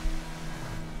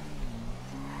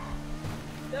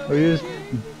 We just...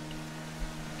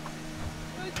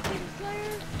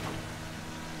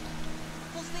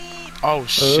 Oh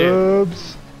shit.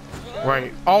 Oops.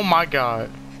 Right. Oh my god.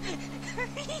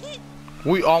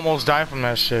 We almost died from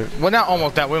that shit. Well, not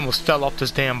almost that. We almost fell off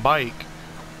this damn bike.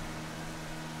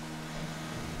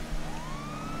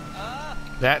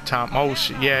 That time. Oh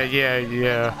shit.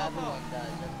 Yeah.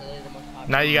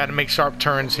 Now you gotta make sharp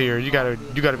turns here. You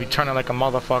gotta be turning like a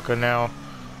motherfucker now.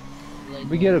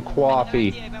 We get a coffee.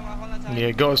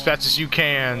 Yeah, go as fast as you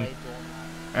can.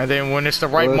 And then when it's the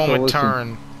right moment,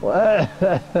 turn. let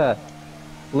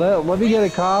me get a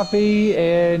coffee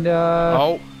and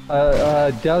does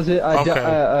it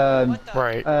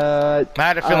right. I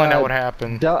had a feeling that would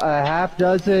happen. A half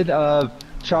dozen of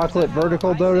chocolate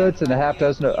vertical donuts and a half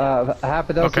dozen of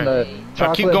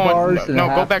chocolate keep going. bars and no,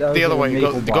 go back the other way.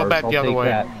 Go back the other way.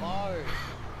 That.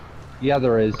 Yeah,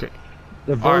 there is. Okay.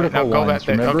 The vertical go ones. back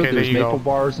there. Remember, Okay, there's there you maple go.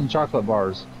 bars and chocolate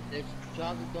bars. There's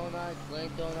chocolate donut, plain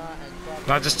donut, and chocolate.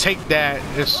 Now just take that.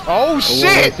 Oh shit!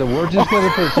 Wait, so we're just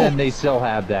gonna pretend they still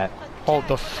have that. Hold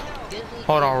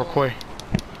on real quick.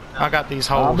 I got these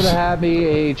hoes. I'm gonna have me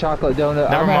a chocolate donut.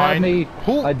 Never mind.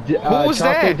 Who was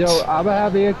that? I'm gonna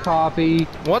have me a coffee.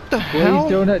 What the hell?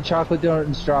 Glazed donut, chocolate donut,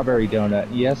 and strawberry donut.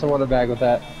 Yes, I want a bag with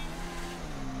that.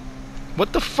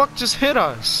 What the fuck just hit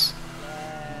us?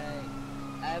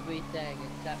 Everything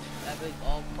except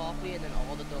all coffee and then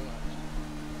all the donuts.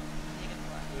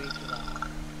 For each of them.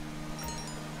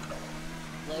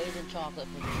 Glazed and chocolate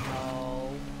for me.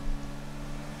 No.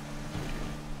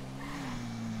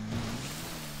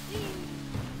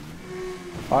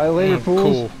 Alright, later,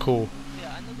 fools. Cool. Yeah,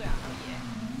 I know where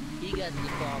He gets the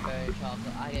strawberry and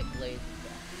chocolate. I get glazed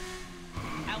stuff.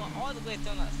 I want all the glazed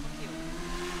donuts. Fuck you.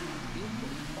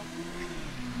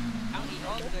 I'll eat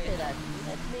all the Don't say glazed that.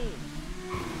 That's mean.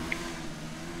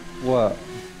 What?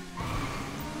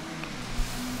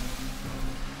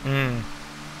 Mm.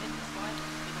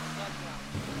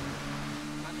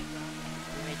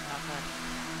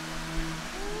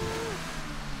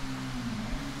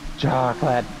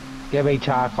 Chocolate. Give me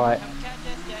chocolate.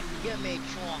 Give me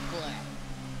chocolate.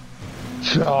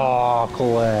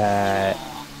 Chocolate.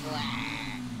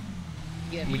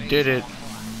 Give We me did it.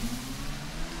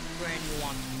 Granny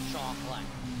wants chocolate.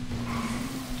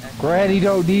 Granny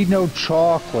don't need no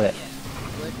chocolate.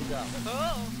 Where'd you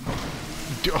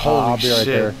go? Holy I'll be right shit.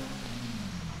 there.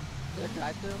 Good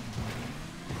drive-thru?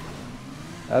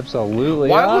 Absolutely.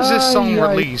 Why was this song Aye,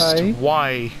 released? aye.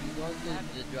 Why? You going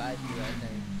to the drive-thru, I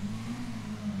think.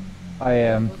 I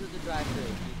am. Go to the drive-thru.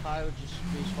 Your car will just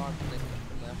respawn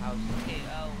from the house. Okay,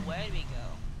 where do we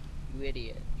go? You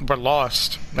idiot. We're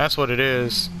lost. That's what it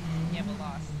is. Yeah, we're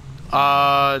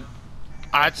lost.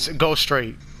 I'd go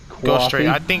straight. Go straight.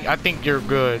 I think you're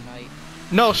good. Night.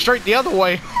 No, straight the other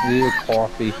way. Need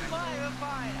coffee. We're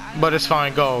fine. But it's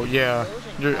fine. Go. Yeah.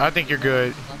 I think you're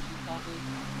good. Coffee.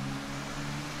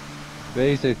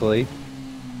 Basically. It's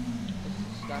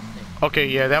disgusting. Okay.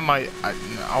 Yeah. That might.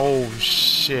 Oh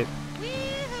shit.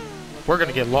 We're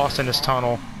gonna get lost in this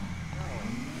tunnel.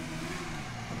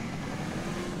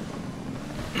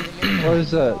 What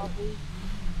is that?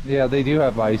 Yeah, they do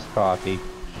have iced coffee.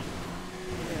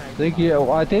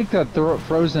 I think the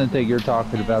frozen thing you're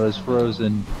talking about is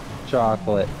frozen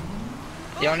chocolate.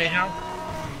 You don't need help?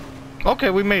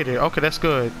 Okay, we made it. Okay, that's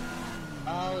good.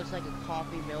 Oh, it's like a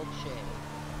coffee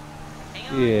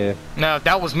milkshake. Yeah. Now, if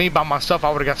that was me by myself,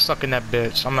 I would've got stuck in that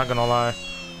bitch. I'm not gonna lie.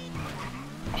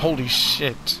 Holy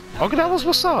shit. Okay, that was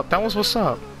what's up. That was what's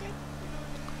up.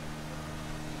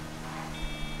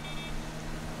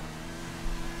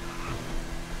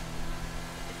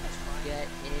 Get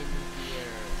in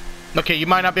here. Okay, you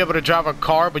might not be able to drive a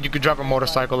car, but you could drive a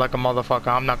motorcycle like a motherfucker.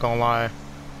 I'm not gonna lie.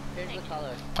 Here's the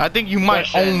color. I think you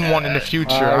might own one in the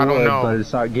future. I don't would, know. but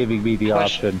it's not giving me the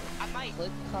option. I might.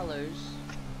 Click colors.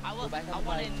 I Go back on the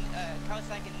want bike. in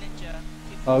Kawasaki Ninja.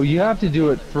 Oh, you have to do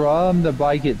it from the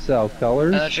bike itself.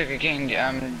 Colors? Electric King, you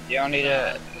don't need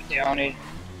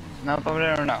help over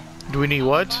there or no? Do we need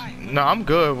what? No, I'm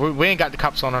good. We ain't got the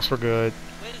cops on us. We're good.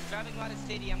 We're just driving around the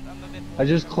city. I'm a bit I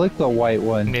just clicked the white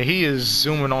one. Yeah, he is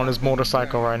zooming on his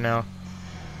motorcycle right now.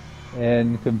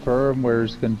 And confirm.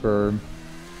 Where's confirm?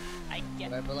 I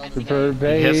get. Right below I the think Confirm He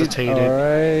page. hesitated.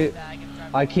 Alright. I can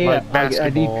drive. I can't. Like I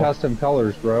need basketball. custom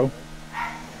colors, bro. Maybe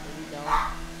don't.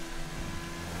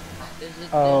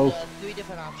 Oh. There's 3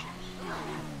 different options.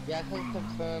 Yeah, click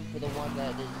confirm for the one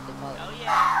that is the color. Oh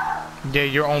yeah. Yeah,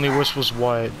 your only wish was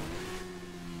what?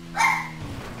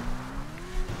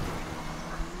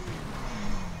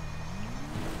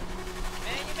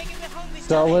 Man, you're making me hungry.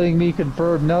 Stop letting me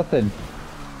confirm nothing.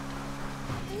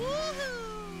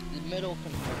 The middle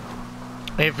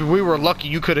confirm. If we were lucky,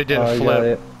 you could have did Oh, a I got flip.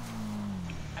 it.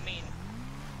 I mean,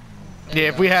 Yeah,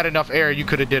 if we had enough air, you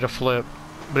could have did a flip.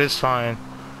 But it's fine.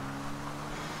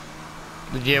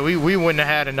 Yeah, we wouldn't have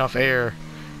had enough air.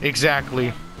 Exactly.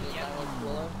 Does that look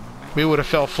cooler? We would have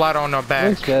fell flat on our back.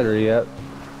 Looks better, yep.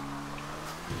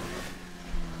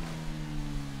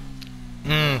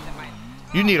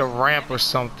 You need a ramp or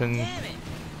something. damn it.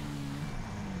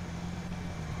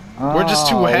 We're just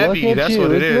too Oh, heavy, look at that's you.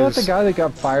 what it Isn't that is. the guy that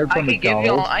got fired I from can give you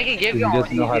McDonald's? I can give He you all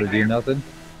doesn't know how to do nothing.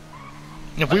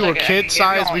 If we were kid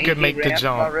size, we could make the A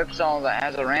jump. Ripsaw that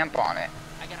has a ramp on it.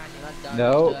 I got You're not done.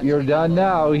 No, Still you're have to done take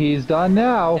now. He's done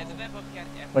now. There's a map up here.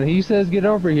 Yeah. When he says get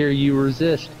over here, you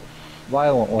resist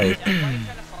violently. Why are you trying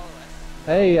to follow us?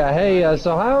 Hey,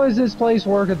 so how is this place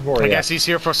working for I you? guess he's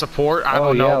here for support. I Oh,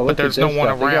 don't yeah, know, look but at there's this no one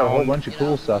stuff. They got a whole around bunch of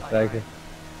cool stuff back here.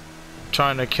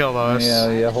 trying to kill us.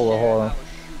 Yeah, hold on.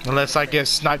 Unless I get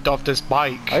sniped off this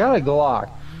bike. I got a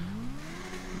Glock.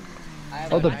 I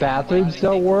have Oh, a the knife. bathrooms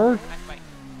don't work?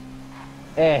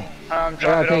 Eh, I'm I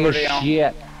driving gotta over take to a you.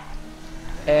 shit.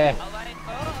 Eh, Alright.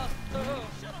 Oh,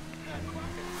 shut up.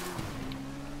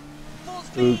 Full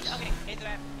speed. Oops. Okay, here's the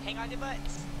map. Hang on your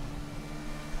butts.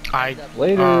 I.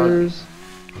 laters.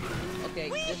 Okay,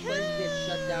 this place gets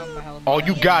shut down for health. Oh,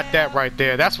 you got that right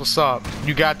there. That's what's up.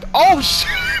 You got. Oh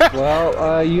shit!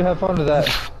 Well, you have fun with that.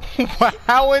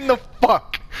 How in the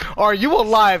fuck are you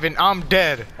alive and I'm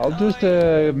dead? I'll just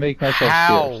make myself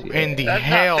How scarce. in the That's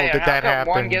hell not fair. did that How come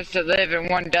one happen? gets to live and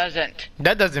one doesn't?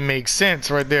 That doesn't make sense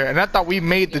right there. And I thought we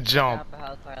made the jump. For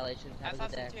health violations. I Have a thought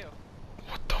good so day. too.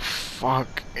 What the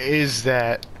fuck is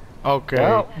that? Okay.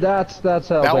 Well, that sounds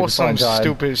that like was a fun some time.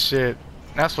 stupid shit.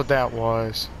 That's what that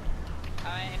was.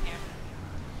 I am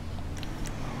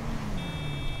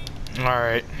here.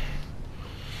 Alright.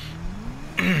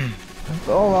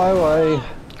 On my way.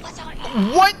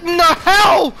 What in the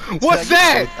hell was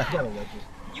that?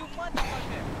 You motherfucker.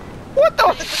 What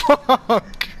the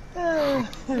fuck?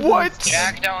 What?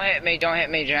 Jack, don't hit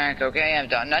me, Jack, okay? I've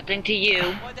done nothing to you.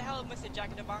 What the hell, Mr.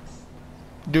 Jack in the Box?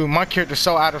 Dude, my character's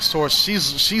so out of sorts.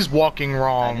 She's walking I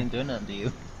wrong. didn't do nothing to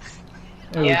you.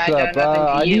 Hey, Yeah, what's I up? done nothing to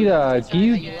I you. need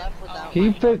You can left without you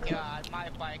my- fix? God, my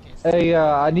bike is. Hey,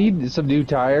 I need some new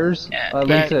tires. Yeah, At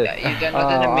that- least you've done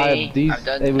nothing to me. these, I've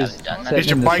done- it was I've done sitting Is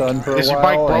your in the bike- sun for a is your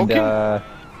while, bike broken? and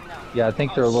yeah, I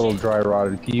think they're a little dry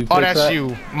rotted. Can you fix Oh, that's that?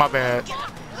 you. My bad.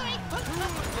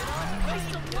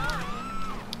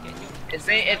 It's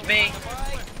me, it's me.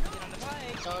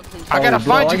 I gotta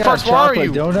find you first. Where are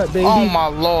you? Donut, baby. Oh my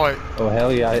lord! Oh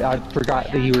hell yeah! I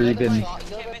forgot that you were even.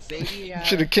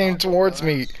 Should have came towards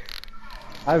me.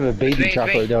 I have a baby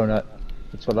chocolate donut.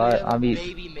 That's what I'm eating.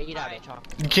 Baby made out of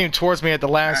chocolate. You came towards me at the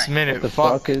last minute. The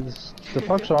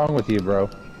fuck's wrong with you, bro?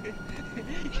 You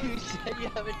said you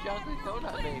have a chocolate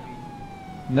donut, baby.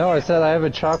 No, I said I have a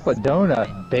chocolate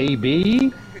donut,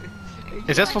 baby.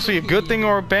 Is that supposed to be a good thing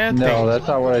or a bad thing? No, that's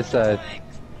not what I said.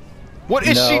 What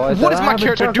is she? I What is said, my "I have a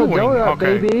character chocolate doing? donut,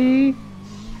 Okay, baby.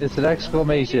 It's an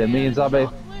exclamation. It means I'll be.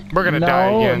 we're gonna die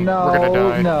again. No, We're gonna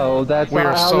die. no, that's We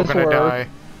not are how so this gonna works.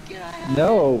 die.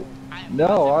 No,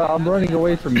 I'm running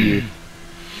away from you.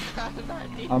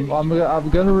 I'm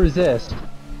gonna resist.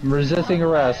 I'm resisting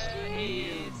arrest.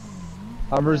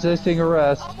 I'm resisting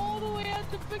arrest. I'm all the way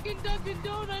out to freaking Dunkin'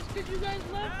 Donuts because you guys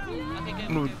left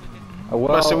me.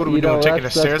 Well, Let's see, what are we you know, doing, taking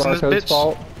that's the stairs in this Marco's bitch?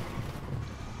 fault.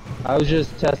 I was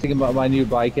just testing about my new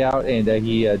bike out, and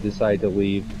he decided to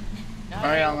leave.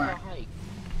 Alright, I'm right.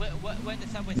 When the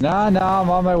subway. Nah, I'm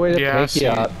on my way to Yeah, I pick you see.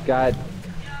 up. God,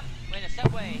 When the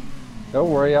subway. don't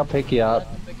worry, I'll pick you up.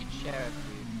 Freaking sheriff,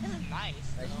 dude. Nice.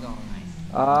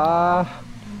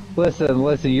 Let's go.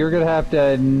 Listen, you're gonna have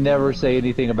to never say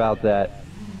anything about that.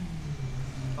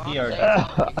 He already.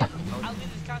 I'll leave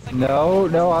this contact.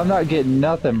 No, I'm not getting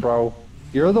nothing, bro.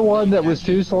 You're the one that was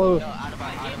too slow. No, out of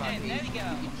my There we go. You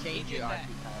can change your RP title.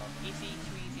 Easy,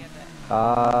 too easy at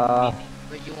that.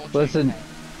 But you won't Listen, change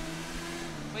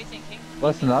What do you think, King?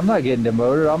 listen, I'm not getting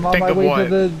demoted. I'm on Think my of way what? to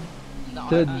the. the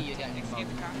The- RP you got Escape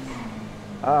the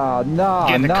cops? Nah,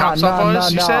 Getting the cops off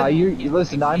us, you said?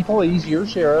 Listen, I'm police, you're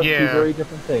sheriff, two Yeah. very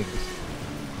different things.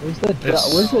 Where's the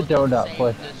It's- where's the donut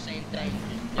place? the same thing.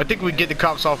 I think we get the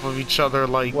cops off of each other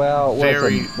like Well,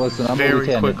 very, listen, I'm a very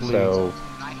lieutenant, quickly. so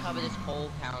I cover this whole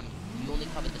county. You only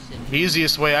cover the city. The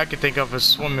easiest way I could think of is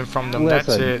swimming from them. That's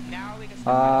Listen. it. Now we can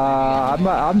start. I'm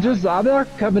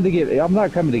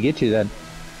not coming to get you then.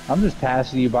 I'm just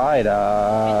passing you by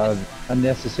at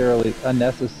unnecessary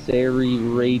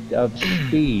rate of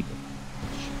speed.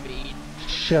 Speed.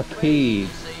 Speed. See?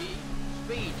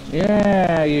 Speed.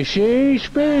 Yeah, you see, Yeah,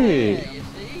 speed. you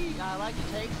see? I like to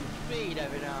take some speed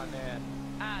every now and then.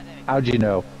 Ah, there we go. How'd you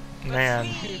know? Man.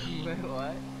 Wait,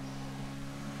 what?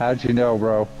 How'd you know,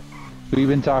 bro? Who you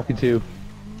been talking to?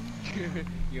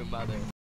 Your mother.